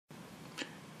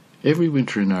Every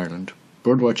winter in Ireland,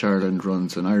 Birdwatch Ireland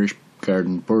runs an Irish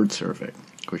Garden Bird Survey,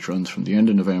 which runs from the end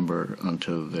of November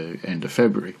until the end of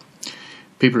February.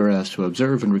 People are asked to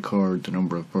observe and record the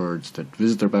number of birds that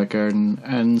visit their back garden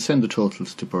and send the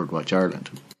totals to Birdwatch Ireland.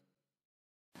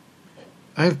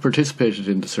 I have participated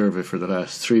in the survey for the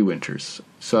last 3 winters,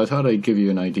 so I thought I'd give you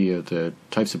an idea of the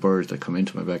types of birds that come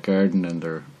into my back garden and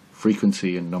their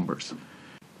frequency and numbers.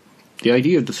 The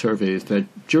idea of the survey is that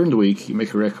during the week you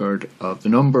make a record of the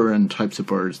number and types of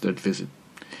birds that visit.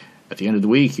 At the end of the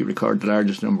week you record the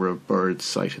largest number of birds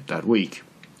sighted that week.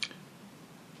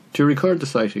 To record the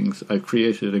sightings, I've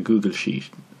created a Google Sheet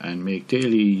and make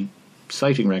daily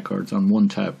sighting records on one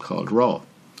tab called Raw.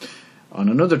 On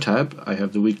another tab I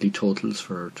have the weekly totals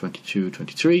for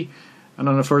 22-23, and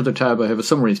on a further tab I have a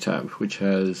Summaries tab which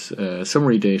has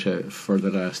summary data for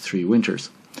the last 3 winters.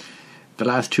 The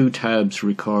last 2 tabs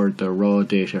record the raw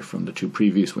data from the 2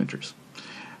 previous winters.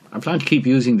 I plan to keep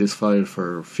using this file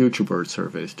for future bird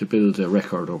surveys to build a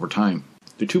record over time.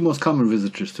 The 2 most common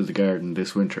visitors to the garden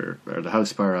this winter are the house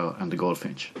sparrow and the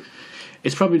goldfinch.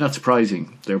 It's probably not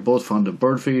surprising. They're both fond of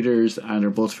bird feeders and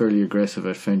are both fairly aggressive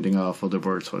at fending off other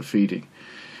birds while feeding.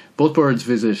 Both birds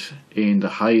visit in the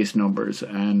highest numbers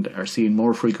and are seen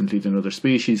more frequently than other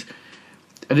species,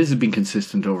 and this has been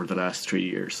consistent over the last 3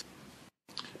 years.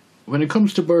 When it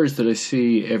comes to birds that I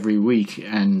see every week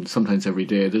and sometimes every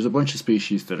day, there's a bunch of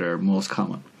species that are most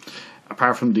common.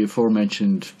 Apart from the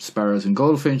aforementioned sparrows and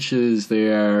goldfinches, they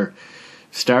are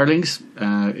starlings.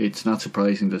 It's not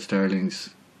surprising that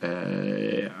starlings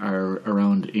are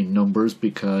around in numbers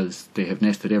because they have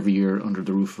nested every year under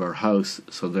the roof of our house,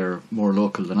 so they're more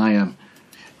local than I am.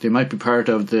 They might be part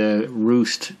of the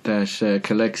roost that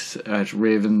collects at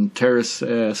Raven Terrace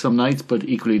some nights, but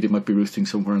equally they might be roosting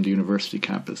somewhere on the university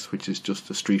campus, which is just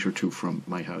a street or 2 from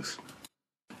my house.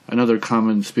 Another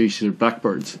common species are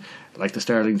blackbirds. Like the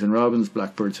starlings and robins,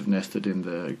 blackbirds have nested in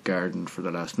the garden for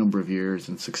the last number of years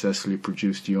and successfully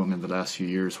produced young in the last few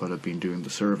years while I've been doing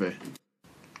the survey.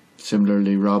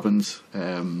 Similarly, robins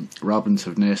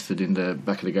have nested in the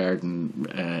back of the garden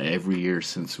every year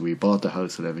since we bought the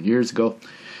house 11 years ago.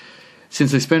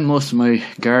 Since I spend most of my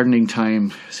gardening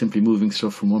time simply moving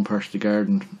stuff from one part of the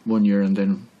garden one year and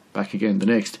then back again the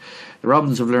next, the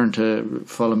robins have learned to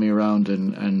follow me around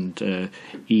and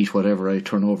eat whatever I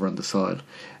turn over on the soil.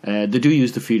 They do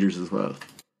use the feeders as well.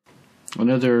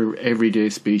 Another everyday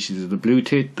species is the blue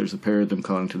tit. There's a pair of them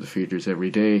calling to the feeders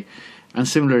every day. And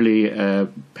similarly, a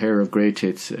pair of grey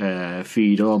tits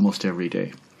feed almost every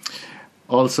day.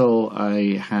 Also,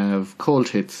 I have coal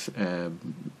tits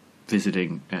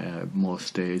visiting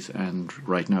most days, and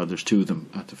right now there's 2 of them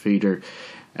at the feeder.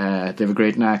 They have a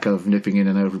great knack of nipping in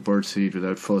and out of birdseed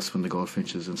without fuss when the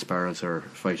goldfinches and sparrows are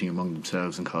fighting among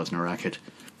themselves and causing a racket.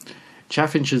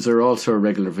 Chaffinches are also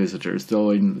regular visitors,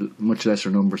 though in much lesser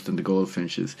numbers than the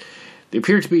goldfinches. They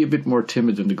appear to be a bit more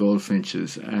timid than the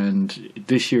goldfinches, and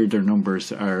this year their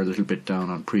numbers are a little bit down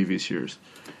on previous years.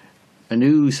 A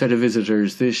new set of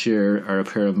visitors this year are a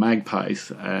pair of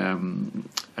magpies.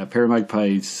 A pair of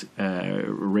magpies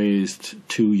raised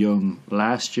 2 young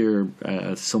last year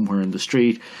somewhere in the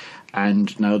street,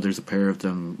 and now there's a pair of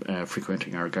them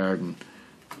frequenting our garden.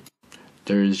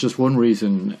 There is just one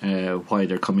reason why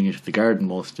they're coming into the garden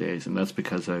most days, and that's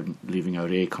because I'm leaving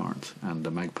out acorns, and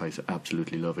the magpies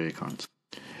absolutely love acorns.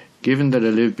 Given that I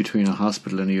live between a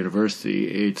hospital and a university,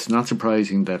 it's not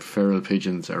surprising that feral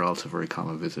pigeons are also very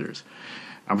common visitors.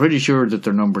 I'm pretty sure that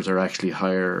their numbers are actually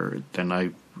higher than I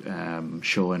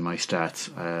show in my stats.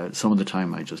 Some of the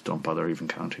time I just don't bother even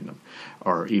counting them,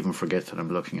 or even forget that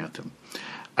I'm looking at them.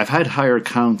 I've had higher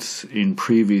counts in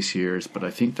previous years, but I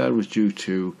think that was due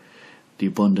to the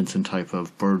abundance and type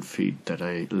of bird feed that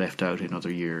I left out in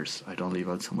other years. I don't leave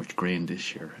out so much grain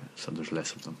this year, so there's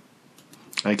less of them.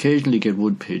 I occasionally get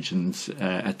wood pigeons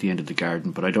at the end of the garden,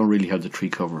 but I don't really have the tree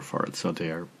cover for it, so they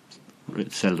are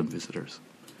seldom visitors.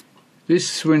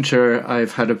 This winter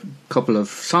I've had a couple of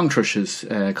song thrushes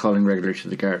calling regularly to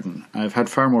the garden. I've had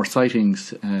far more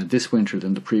sightings this winter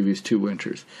than the previous 2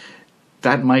 winters.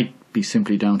 That might be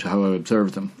simply down to how I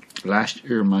observed them. Last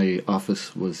year my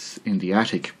office was in the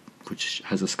attic, which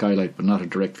has a skylight but not a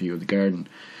direct view of the garden,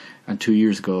 and 2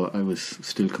 years ago I was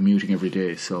still commuting every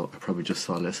day, so I probably just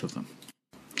saw less of them.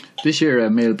 This year a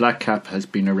male blackcap has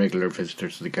been a regular visitor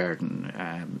to the garden.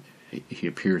 He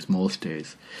appears most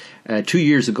days. 2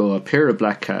 years ago a pair of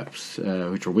blackcaps,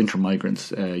 which are winter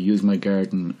migrants, used my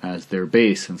garden as their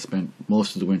base and spent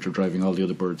most of the winter driving all the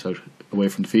other birds out away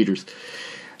from the feeders.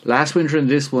 Last winter and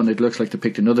this one, it looks like they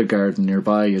picked another garden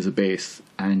nearby as a base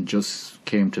and just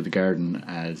came to the garden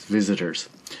as visitors.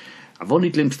 I've only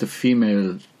glimpsed the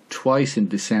female twice in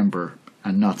December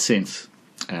and not since.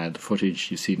 The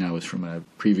footage you see now is from a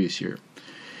previous year.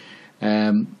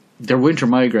 They're winter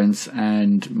migrants,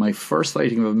 and my first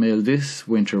sighting of a male this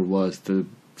winter was the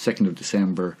 2nd of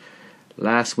December.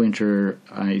 Last winter,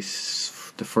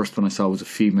 the first one I saw was a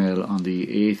female on the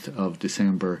 8th of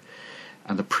December,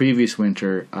 and the previous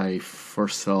winter I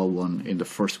first saw one in the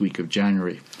first week of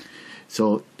January.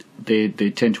 So they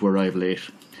tend to arrive late.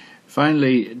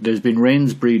 Finally, there's been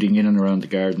wrens breeding in and around the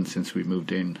garden since we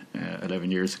moved in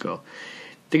 11 years ago.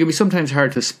 They can be sometimes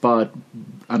hard to spot,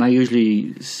 and I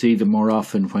usually see them more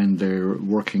often when they're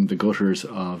working the gutters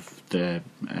of the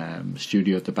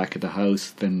studio at the back of the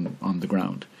house than on the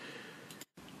ground.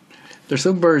 There's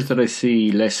some birds that I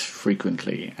see less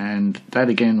frequently, and that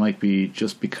again might be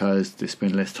just because they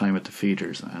spend less time at the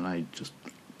feeders and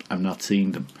I'm not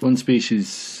seeing them. One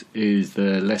species is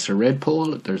the lesser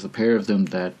redpoll. There's a pair of them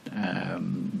that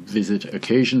visit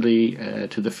occasionally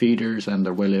to the feeders, and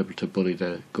they're well able to bully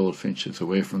the goldfinches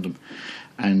away from them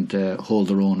and hold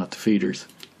their own at the feeders.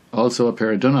 Also, a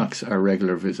pair of Dunnocks are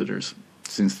regular visitors.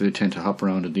 Since they tend to hop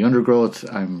around in the undergrowth,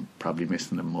 I'm probably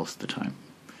missing them most of the time.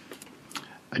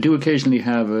 I do occasionally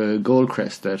have a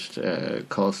Goldcrest that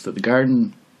calls to the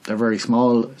garden. They're very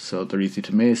small, so they're easy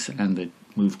to miss, and they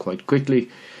move quite quickly.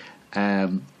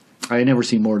 I never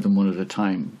see more than one at a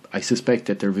time. I suspect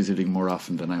that they're visiting more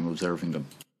often than I'm observing them.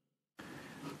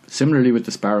 Similarly with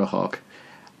the Sparrowhawk,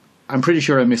 I'm pretty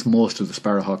sure I miss most of the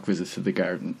Sparrowhawk visits to the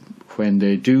garden. When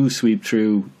they do sweep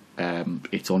through,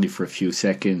 it's only for a few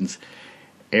seconds.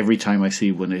 Every time I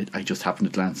see one, I just happen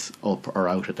to glance up or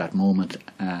out at that moment.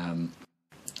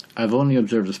 I've only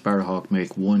observed a Sparrowhawk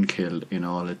make one kill in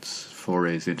all its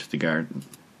forays into the garden.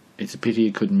 It's a pity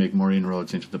it couldn't make more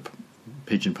inroads into the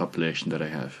pigeon population that I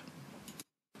have.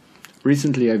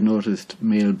 Recently I've noticed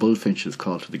male bullfinches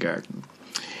call to the garden.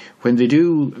 When they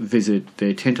do visit,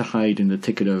 they tend to hide in the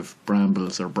thicket of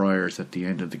brambles or briars at the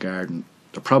end of the garden.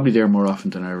 They're probably there more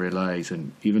often than I realise,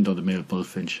 and even though the male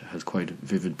bullfinch has quite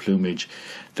vivid plumage,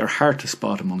 they're hard to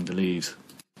spot among the leaves.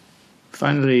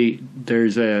 Finally,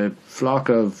 there's a flock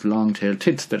of long-tailed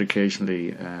tits that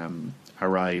occasionally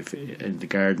arrive in the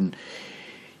garden.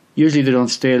 Usually they don't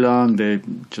stay long, they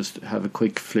just have a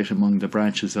quick flit among the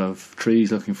branches of trees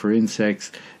looking for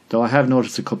insects, though I have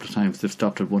noticed a couple of times they've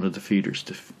stopped at one of the feeders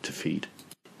to feed.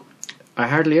 I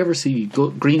hardly ever see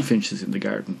greenfinches in the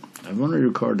garden. I've only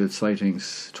recorded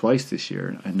sightings twice this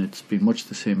year, and it's been much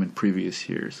the same in previous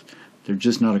years. They're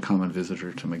just not a common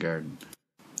visitor to my garden.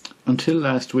 Until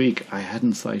last week, I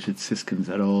hadn't sighted siskins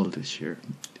at all this year,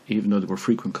 even though there were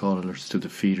frequent callers to the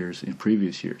feeders in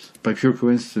previous years. By pure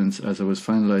coincidence, as I was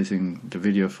finalising the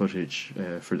video footage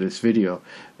for this video,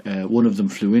 one of them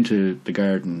flew into the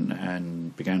garden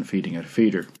and began feeding at a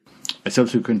feeder. I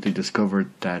subsequently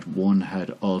discovered that one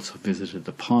had also visited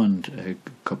the pond a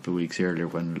couple of weeks earlier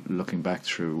when looking back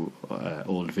through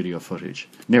old video footage.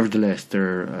 Nevertheless,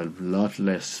 they're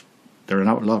a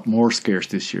lot more scarce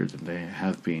this year than they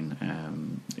have been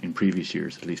in previous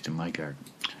years, at least in my garden.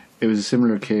 It was a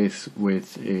similar case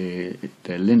with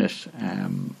the linnet.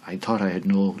 I thought I had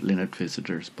no linnet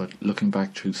visitors, but looking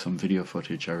back through some video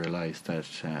footage I realised that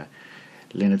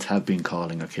linnets have been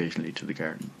calling occasionally to the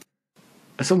garden.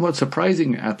 A somewhat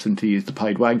surprising absentee is the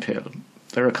pied wagtail.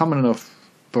 They're a common enough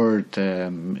bird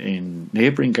in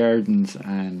neighbouring gardens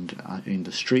and in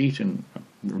the street and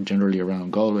generally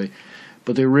around Galway,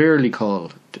 but they rarely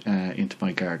call into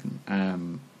my garden.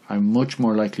 I'm much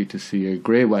more likely to see a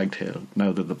grey wagtail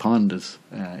now that the pond is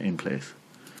in place.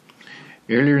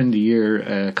 Earlier in the year,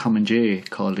 a common jay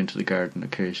called into the garden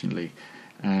occasionally.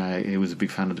 He was a big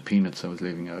fan of the peanuts I was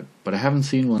leaving out, but I haven't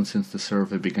seen one since the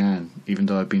survey began, even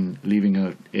though I've been leaving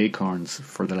out acorns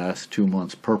for the last 2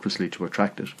 months purposely to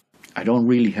attract it. I don't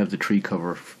really have the tree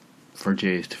cover for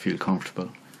jays to feel comfortable.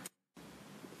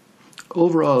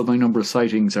 Overall, my number of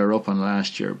sightings are up on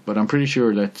last year, but I'm pretty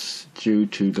sure that's due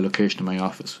to the location of my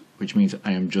office, which means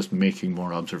I am just making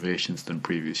more observations than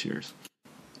previous years.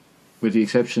 With the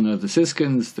exception of the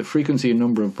siskins, the frequency and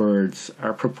number of birds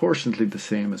are proportionately the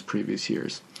same as previous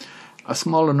years. A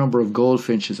smaller number of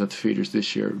goldfinches at the feeders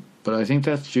this year, but I think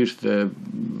that's due to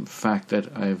the fact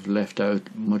that I've left out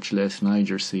much less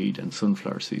Niger seed and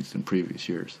sunflower seeds than previous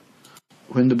years.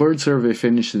 When the bird survey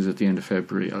finishes at the end of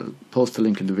February, I'll post a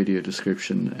link in the video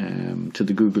description to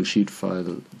the Google Sheet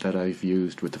file that I've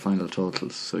used with the final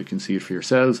totals, so you can see it for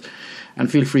yourselves,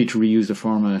 and feel free to reuse the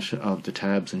format of the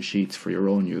tabs and sheets for your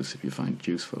own use if you find it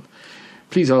useful.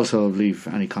 Please also leave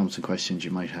any comments and questions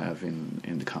you might have in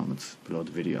the comments below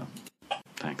the video.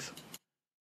 Thanks.